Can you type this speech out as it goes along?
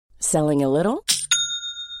Selling a little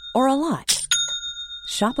or a lot?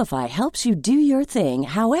 Shopify helps you do your thing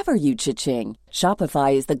however you cha-ching.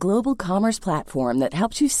 Shopify is the global commerce platform that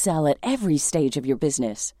helps you sell at every stage of your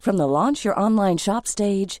business. From the launch your online shop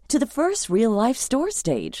stage to the first real-life store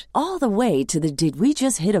stage, all the way to the did we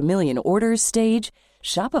just hit a million orders stage.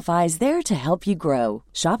 Shopify is there to help you grow.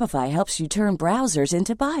 Shopify helps you turn browsers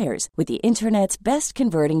into buyers with the internet's best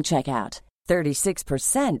converting checkout.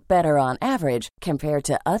 36% better on average compared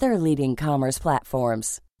to other leading commerce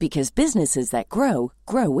platforms. Because businesses that grow,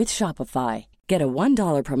 grow with Shopify. Get a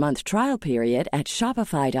 $1 per month trial period at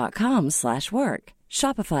shopify.com/work.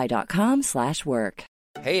 Shopify.com/work.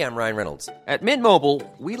 Hey, I'm Ryan Reynolds. At Mint Mobile,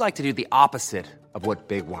 we like to do the opposite of what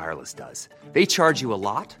Big Wireless does. They charge you a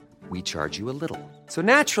lot, we charge you a little. So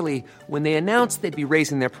naturally, when they announced they'd be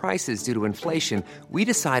raising their prices due to inflation, we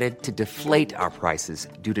decided to deflate our prices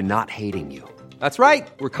due to not hating you. That's right.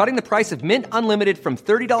 We're cutting the price of Mint Unlimited from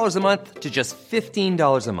 $30 a month to just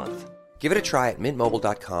 $15 a month. Give it a try at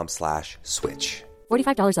mintmobile.com/switch.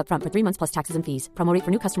 $45 up front for 3 months plus taxes and fees. Promo rate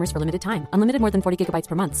for new customers for limited time. Unlimited more than 40 gigabytes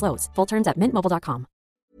per month. Slows full terms at mintmobile.com.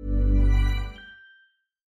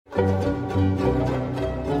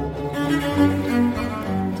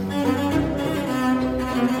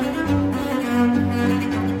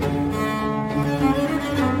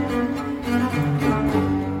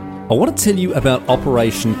 I want to tell you about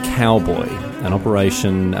Operation Cowboy, an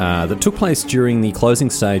operation that took place during the closing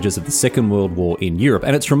stages of the Second World War in Europe.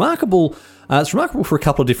 And it's remarkable for a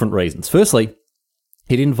couple of different reasons. Firstly,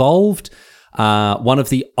 it involved one of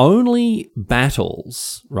the only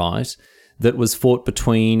battles, right, that was fought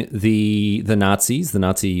between the Nazis, the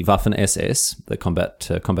Nazi Waffen-SS, the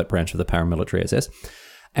combat branch of the paramilitary SS,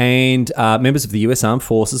 and members of the US Armed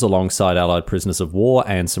Forces alongside Allied prisoners of war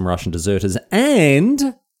and some Russian deserters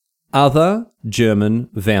and other German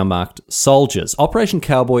Wehrmacht soldiers. Operation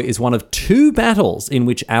Cowboy is one of 2 battles in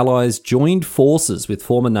which Allies joined forces with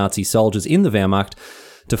former Nazi soldiers in the Wehrmacht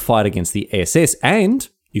to fight against the SS. And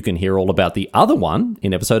you can hear all about the other one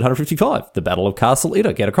in episode 155, the Battle of Castle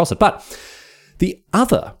Idar. Get across it. But the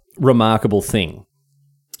other remarkable thing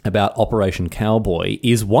about Operation Cowboy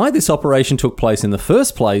is why this operation took place in the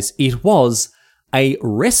first place. It was a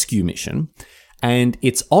rescue mission, and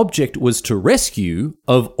its object was to rescue,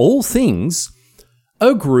 of all things,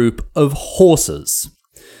 a group of horses.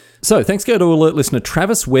 So thanks go to alert listener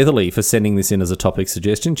Travis Weatherly for sending this in as a topic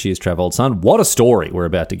suggestion. Cheers, Trav, old son. What a story we're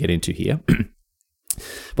about to get into here.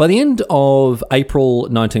 By the end of April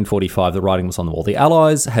 1945, the writing was on the wall. The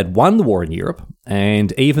Allies had won the war in Europe,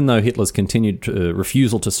 and even though Hitler's continued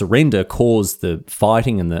refusal to surrender caused the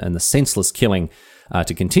fighting and the senseless killing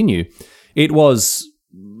to continue, it was,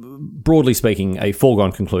 broadly speaking, a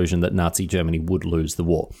foregone conclusion that Nazi Germany would lose the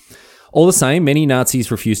war. All the same, many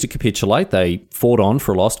Nazis refused to capitulate. They fought on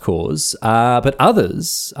for a lost cause, but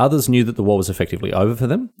others knew that the war was effectively over for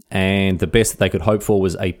them, and the best that they could hope for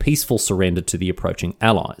was a peaceful surrender to the approaching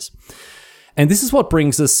Allies. And this is what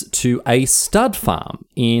brings us to a stud farm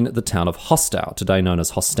in the town of Hostau, today known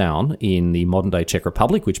as Hostown in the modern-day Czech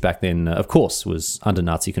Republic, which back then, of course, was under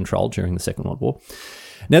Nazi control during the Second World War.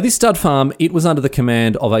 Now, this stud farm, it was under the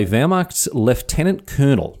command of a Wehrmacht lieutenant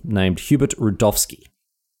colonel named Hubert Rudowski.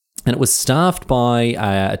 And it was staffed by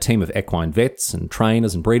a team of equine vets and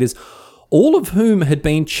trainers and breeders, all of whom had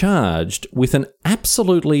been charged with an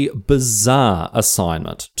absolutely bizarre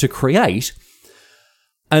assignment to create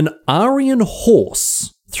an Aryan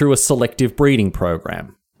horse through a selective breeding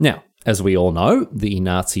program. Now, as we all know, the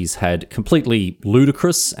Nazis had completely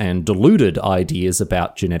ludicrous and deluded ideas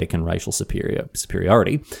about genetic and racial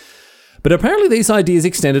superiority. But apparently these ideas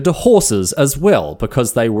extended to horses as well,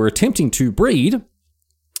 because they were attempting to breed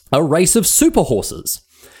a race of super horses.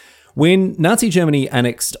 When Nazi Germany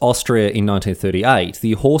annexed Austria in 1938,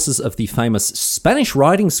 the horses of the famous Spanish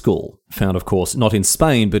riding school, found of course not in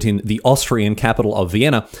Spain but in the Austrian capital of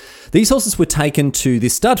Vienna, these horses were taken to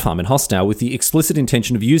this stud farm in Hostau with the explicit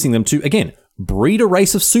intention of using them to, again, breed a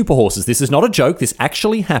race of super horses. This is not a joke, this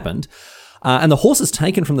actually happened. And the horses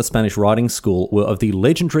taken from the Spanish riding school were of the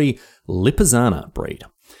legendary Lipizzaner breed.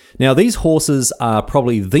 Now, these horses are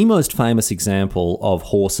probably the most famous example of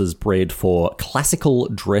horses bred for classical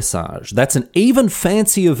dressage. That's an even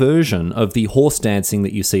fancier version of the horse dancing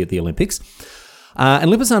that you see at the Olympics.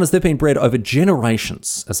 And Lipizzaners, they've been bred over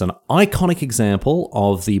generations as an iconic example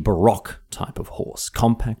of the Baroque type of horse.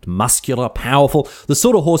 Compact, muscular, powerful, the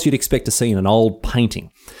sort of horse you'd expect to see in an old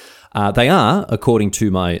painting. They are, according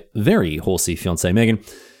to my very horsey fiancée Megan,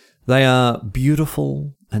 they are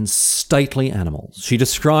beautiful and stately animals. She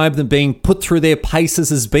described them being put through their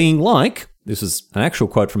paces as being like, this is an actual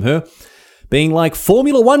quote from her, being like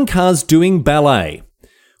Formula One cars doing ballet.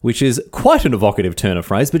 which is quite an evocative turn of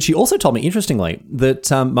phrase. But she also told me, interestingly,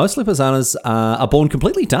 that most Lipizzaners are born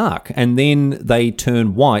completely dark and then they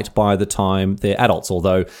turn white by the time they're adults,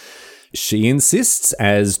 although she insists,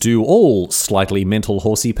 as do all slightly mental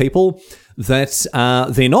horsey people, that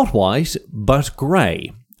they're not white, but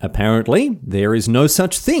grey. Apparently, there is no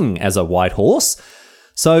such thing as a white horse.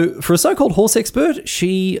 So, for a so-called horse expert,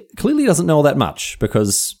 she clearly doesn't know all that much,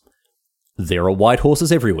 because there are white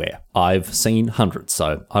horses everywhere. I've seen hundreds,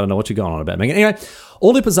 so I don't know what you're going on about, Megan. Anyway,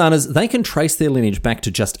 all Lipizzanas, they can trace their lineage back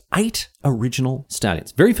to just 8 original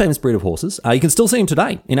stallions. Very famous breed of horses. You can still see them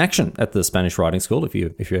today in action at the Spanish riding school if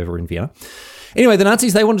you're ever in Vienna. Anyway, the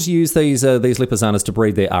Nazis, they wanted to use these Lipizzanas to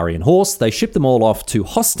breed their Aryan horse. They shipped them all off to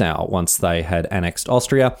Hostau once they had annexed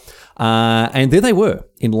Austria. And there they were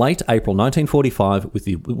in late April 1945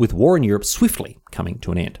 with war in Europe swiftly coming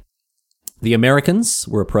to an end. The Americans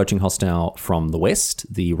were approaching Hostau from the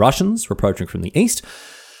west. The Russians were approaching from the east.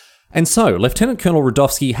 And so Lieutenant Colonel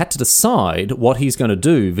Rudovsky had to decide what he's going to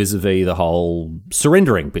do vis-a-vis the whole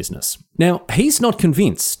surrendering business. Now, he's not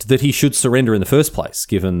convinced that he should surrender in the first place,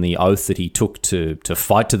 given the oath that he took to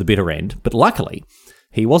fight to the bitter end. But luckily,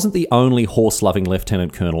 he wasn't the only horse-loving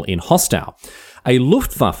lieutenant colonel in Hostau. A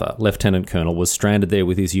Luftwaffe lieutenant colonel was stranded there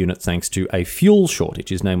with his unit thanks to a fuel shortage.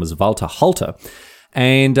 His name was Walter Halter.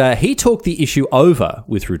 And he talked the issue over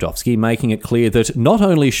with Rudovsky, making it clear that not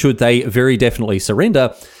only should they very definitely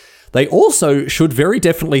surrender, they also should very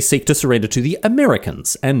definitely seek to surrender to the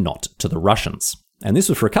Americans and not to the Russians. And this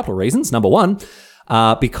was for a couple of reasons. Number one,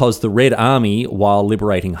 because the Red Army, while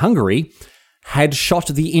liberating Hungary, had shot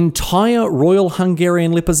the entire Royal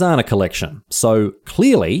Hungarian Lipizzana collection. So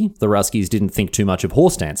clearly, the Ruskies didn't think too much of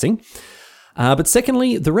horse dancing. But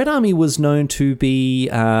secondly, the Red Army was known to be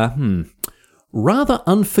rather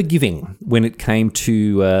unforgiving when it came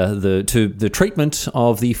to the treatment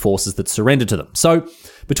of the forces that surrendered to them. So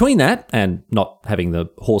between that and not having the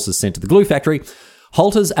horses sent to the glue factory,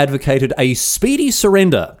 Halters advocated a speedy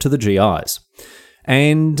surrender to the GIs.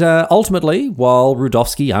 And ultimately, while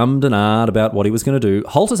Rudovsky ummed and ahed about what he was going to do,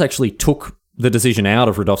 Halters actually took the decision out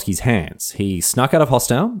of Rudovsky's hands. He snuck out of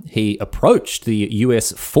Hostau, he approached the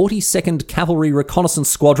US 42nd Cavalry Reconnaissance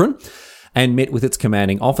Squadron, and met with its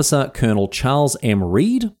commanding officer, Colonel Charles M.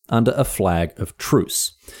 Reed, under a flag of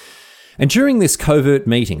truce. And during this covert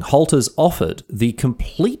meeting, Halters offered the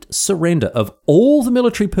complete surrender of all the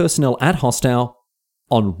military personnel at Hostau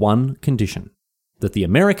on one condition, that the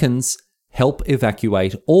Americans help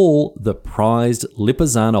evacuate all the prized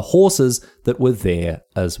Lipizzana horses that were there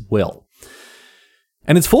as well.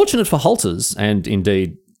 And it's fortunate for Halters, and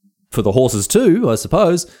indeed for the horses too, I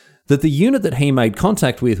suppose, that the unit that he made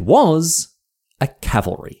contact with was a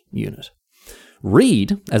cavalry unit.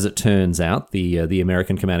 Reed, as it turns out, the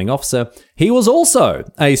American commanding officer, he was also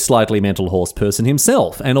a slightly mental horse person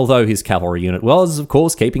himself, and although his cavalry unit was, of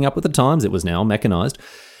course, keeping up with the times, it was now mechanized,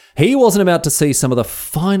 he wasn't about to see some of the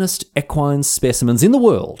finest equine specimens in the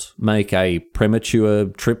world make a premature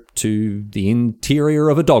trip to the interior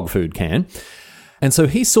of a dog food can. And so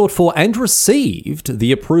he sought for and received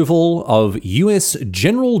the approval of US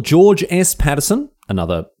General George S. Patterson,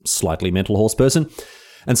 another slightly mental horse person.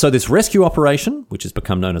 And so this rescue operation, which has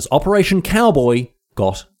become known as Operation Cowboy,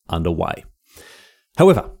 got underway.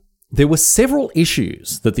 However, there were several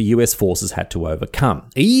issues that the US forces had to overcome,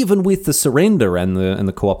 even with the surrender and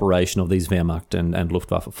the cooperation of these Wehrmacht and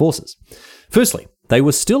Luftwaffe forces. Firstly, they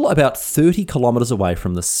were still about 30 kilometres away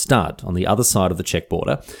from the Stud on the other side of the Czech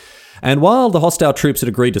border. And while the hostile troops had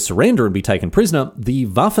agreed to surrender and be taken prisoner, the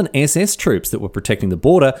Waffen-SS troops that were protecting the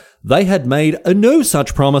border, they had made no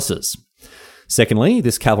such promises. Secondly,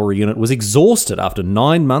 this cavalry unit was exhausted after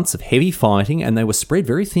 9 months of heavy fighting, and they were spread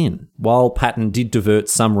very thin. While Patton did divert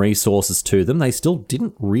some resources to them, they still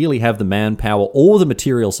didn't really have the manpower or the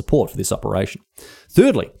material support for this operation.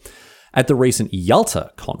 Thirdly, at the recent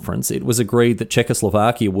Yalta conference, it was agreed that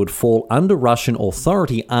Czechoslovakia would fall under Russian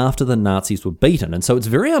authority after the Nazis were beaten, and so it's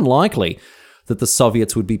very unlikely that the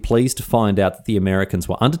Soviets would be pleased to find out that the Americans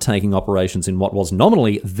were undertaking operations in what was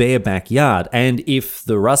nominally their backyard. And if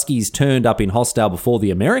the Ruskies turned up in Hostau before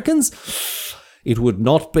the Americans, there would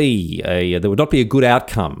not be a good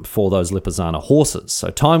outcome for those Lipizzana horses. So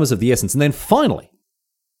time was of the essence. And then finally,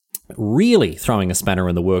 really throwing a spanner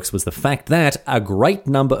in the works was the fact that a great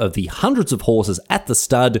number of the hundreds of horses at the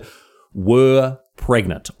stud were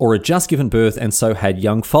pregnant or had just given birth and so had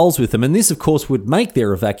young foals with them. And this, of course, would make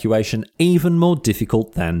their evacuation even more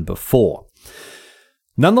difficult than before.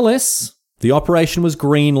 Nonetheless, the operation was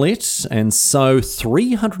greenlit, and so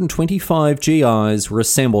 325 GIs were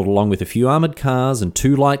assembled along with a few armoured cars and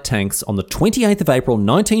 2 light tanks on the 28th of April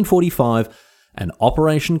 1945, and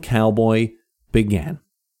Operation Cowboy began.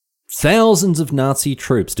 Thousands of Nazi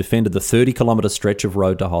troops defended the 30-kilometre stretch of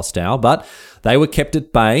road to Hostau, but they were kept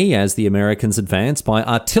at bay as the Americans advanced by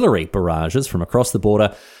artillery barrages from across the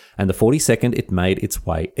border, and the 42nd, it made its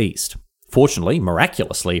way east. Fortunately,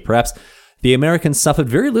 miraculously perhaps, the Americans suffered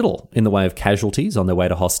very little in the way of casualties on their way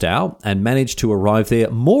to Hostau and managed to arrive there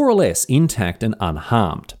more or less intact and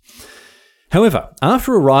unharmed. However,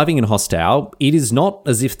 after arriving in Hostau, it is not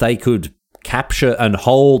as if they could capture and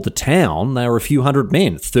hold the town. They were a few hundred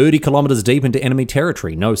men, 30 kilometres deep into enemy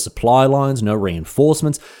territory. No supply lines, no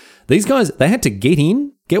reinforcements. These guys, they had to get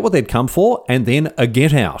in, get what they'd come for, and then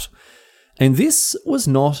get out. And this was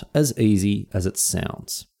not as easy as it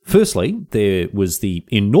sounds. Firstly, there was the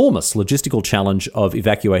enormous logistical challenge of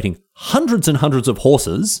evacuating hundreds and hundreds of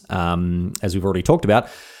horses, as we've already talked about,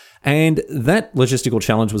 and that logistical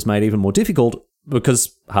challenge was made even more difficult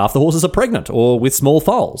because half the horses are pregnant or with small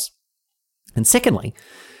foals. And secondly,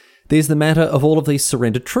 there's the matter of all of these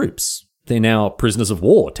surrendered troops. They're now prisoners of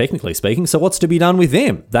war, technically speaking, so what's to be done with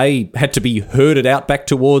them? They had to be herded out back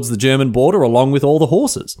towards the German border along with all the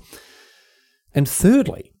horses. And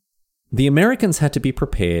thirdly, the Americans had to be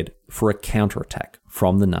prepared for a counterattack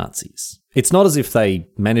from the Nazis. It's not as if they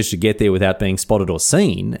managed to get there without being spotted or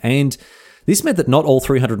seen, and this meant that not all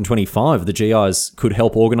 325 of the GIs could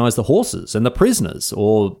help organise the horses and the prisoners,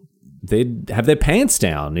 or they'd have their pants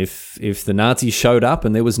down if the Nazis showed up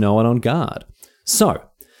and there was no one on guard. So,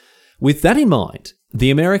 with that in mind, the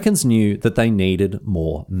Americans knew that they needed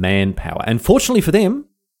more manpower, and fortunately for them,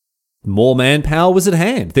 more manpower was at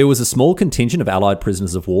hand. There was a small contingent of Allied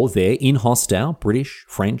prisoners of war there in Hostau, British,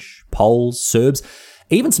 French, Poles, Serbs,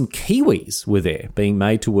 even some Kiwis were there, being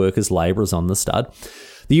made to work as labourers on the stud.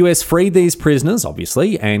 The US freed these prisoners,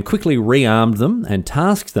 obviously, and quickly rearmed them and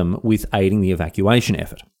tasked them with aiding the evacuation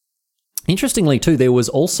effort. Interestingly, too, there was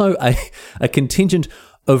also a contingent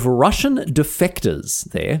of Russian defectors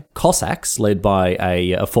there, Cossacks, led by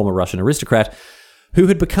a former Russian aristocrat, who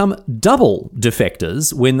had become double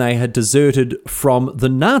defectors when they had deserted from the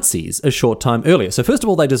Nazis a short time earlier. So first of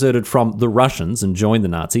all, they deserted from the Russians and joined the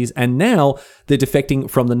Nazis, and now they're defecting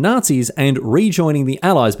from the Nazis and rejoining the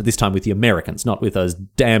Allies, but this time with the Americans, not with those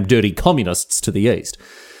damn dirty communists to the east.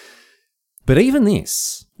 But even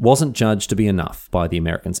this wasn't judged to be enough by the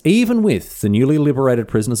Americans. Even with the newly liberated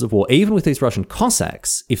prisoners of war, even with these Russian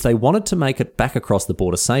Cossacks, if they wanted to make it back across the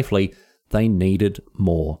border safely, they needed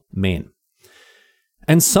more men.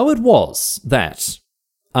 And so it was that,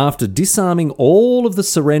 after disarming all of the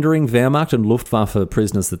surrendering Wehrmacht and Luftwaffe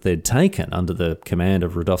prisoners that they'd taken under the command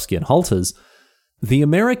of Rudowski and Holters, the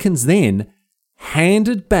Americans then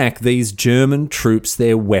handed back these German troops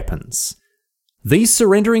their weapons. These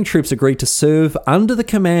surrendering troops agreed to serve under the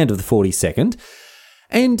command of the 42nd,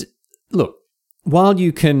 and look, while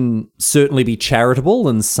you can certainly be charitable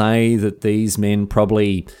and say that these men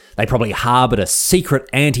probably harboured a secret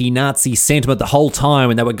anti-Nazi sentiment the whole time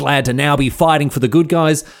and they were glad to now be fighting for the good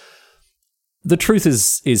guys, the truth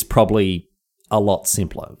is probably a lot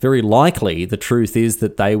simpler. Very likely, the truth is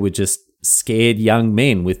that they were just scared young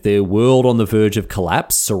men with their world on the verge of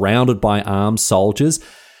collapse, surrounded by armed soldiers,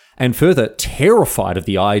 and further terrified of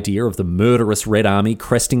the idea of the murderous Red Army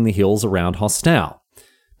cresting the hills around Hostau.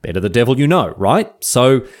 Better the devil you know, right?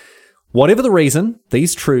 So, whatever the reason,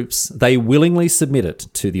 these troops, they willingly submitted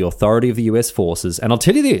to the authority of the US forces, and I'll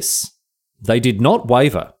tell you this, they did not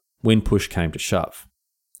waver when push came to shove.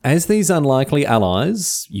 As these unlikely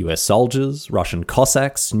allies, US soldiers, Russian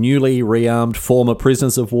Cossacks, newly rearmed former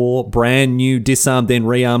prisoners of war, brand new disarmed then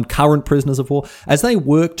rearmed current prisoners of war, as they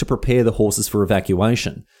worked to prepare the horses for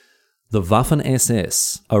evacuation, the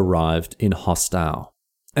Waffen-SS arrived in Hostau.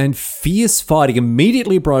 And fierce fighting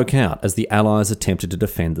immediately broke out as the Allies attempted to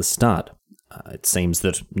defend the stud. It seems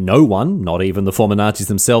that no one, not even the former Nazis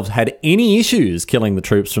themselves, had any issues killing the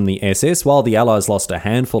troops from the SS. While the Allies lost a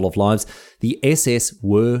handful of lives, the SS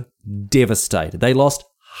were devastated. They lost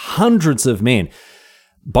hundreds of men.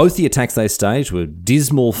 Both the attacks they staged were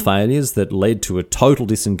dismal failures that led to a total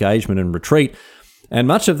disengagement and retreat. And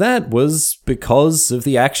much of that was because of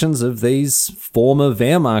the actions of these former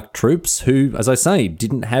Wehrmacht troops who, as I say,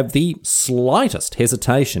 didn't have the slightest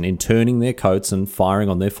hesitation in turning their coats and firing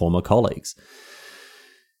on their former colleagues.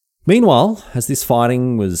 Meanwhile, as this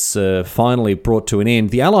fighting was finally brought to an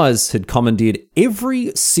end, the Allies had commandeered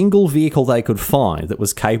every single vehicle they could find that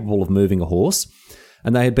was capable of moving a horse,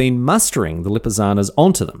 and they had been mustering the Lipizzanas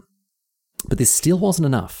onto them. But this still wasn't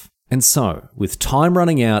enough. And so, with time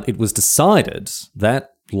running out, it was decided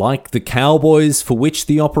that, like the Cowboys for which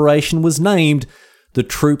the operation was named, the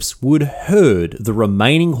troops would herd the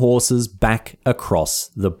remaining horses back across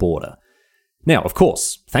the border. Now, of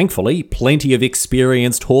course, thankfully, plenty of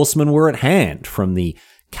experienced horsemen were at hand, from the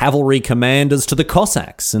cavalry commanders to the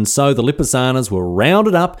Cossacks, and so the Lipizzaners were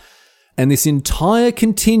rounded up and this entire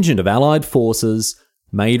contingent of Allied forces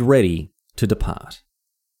made ready to depart.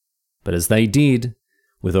 But as they did,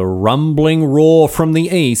 with a rumbling roar from the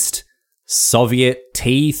east, Soviet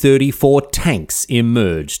T-34 tanks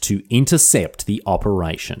emerged to intercept the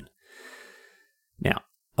operation. Now,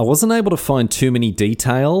 I wasn't able to find too many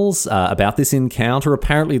details about this encounter.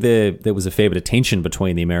 Apparently there was a fair bit of tension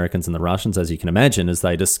between the Americans and the Russians, as you can imagine, as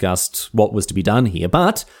they discussed what was to be done here.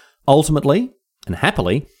 But ultimately, and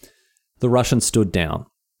happily, the Russians stood down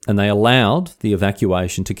and they allowed the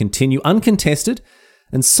evacuation to continue uncontested.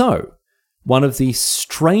 And so, one of the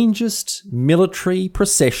strangest military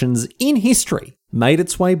processions in history made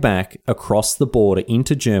its way back across the border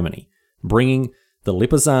into Germany, bringing the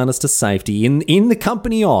Lipizzaners to safety in the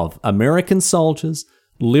company of American soldiers,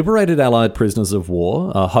 liberated Allied prisoners of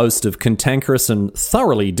war, a host of cantankerous and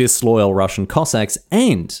thoroughly disloyal Russian Cossacks,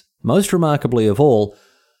 and, most remarkably of all,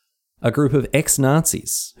 a group of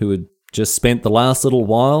ex-Nazis who had just spent the last little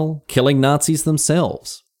while killing Nazis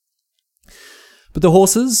themselves. But the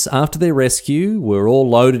horses, after their rescue, were all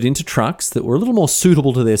loaded into trucks that were a little more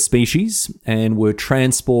suitable to their species and were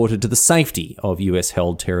transported to the safety of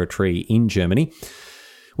US-held territory in Germany,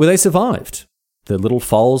 where they survived. The little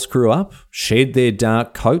foals grew up, shed their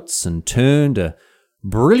dark coats and turned a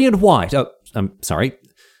brilliant grey,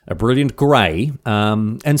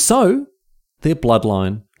 and so their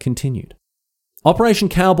bloodline continued. Operation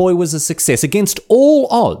Cowboy was a success against all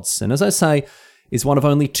odds, and as I say, is one of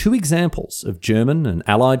only 2 examples of German and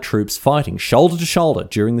Allied troops fighting shoulder to shoulder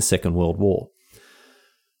during the Second World War.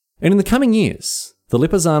 And in the coming years, the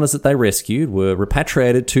Lipizzaners that they rescued were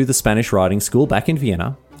repatriated to the Spanish Riding School back in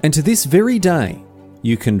Vienna, and to this very day,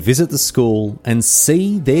 you can visit the school and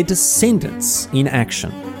see their descendants in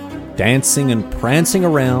action, dancing and prancing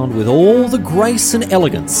around with all the grace and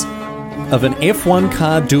elegance of an F1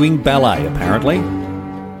 car doing ballet, apparently.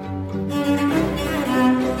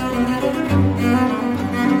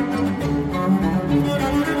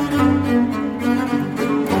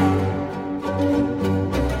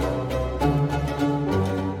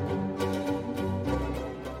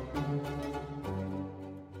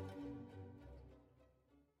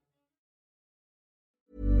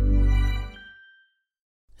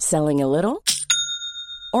 Selling a little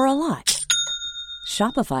or a lot?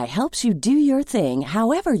 Shopify helps you do your thing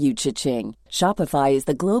however you cha-ching. Shopify is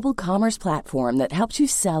the global commerce platform that helps you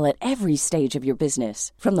sell at every stage of your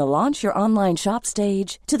business. From the launch your online shop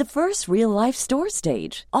stage to the first real-life store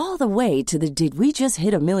stage, all the way to the did we just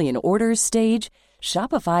hit a million orders stage.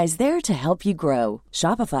 Shopify is there to help you grow.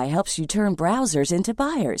 Shopify helps you turn browsers into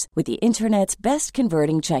buyers with the internet's best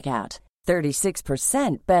converting checkout.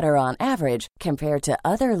 36% better on average compared to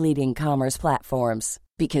other leading commerce platforms.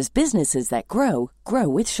 Because businesses that grow, grow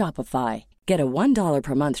with Shopify. Get a $1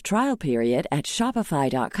 per month trial period at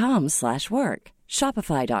shopify.com/work.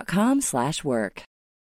 Shopify.com/work.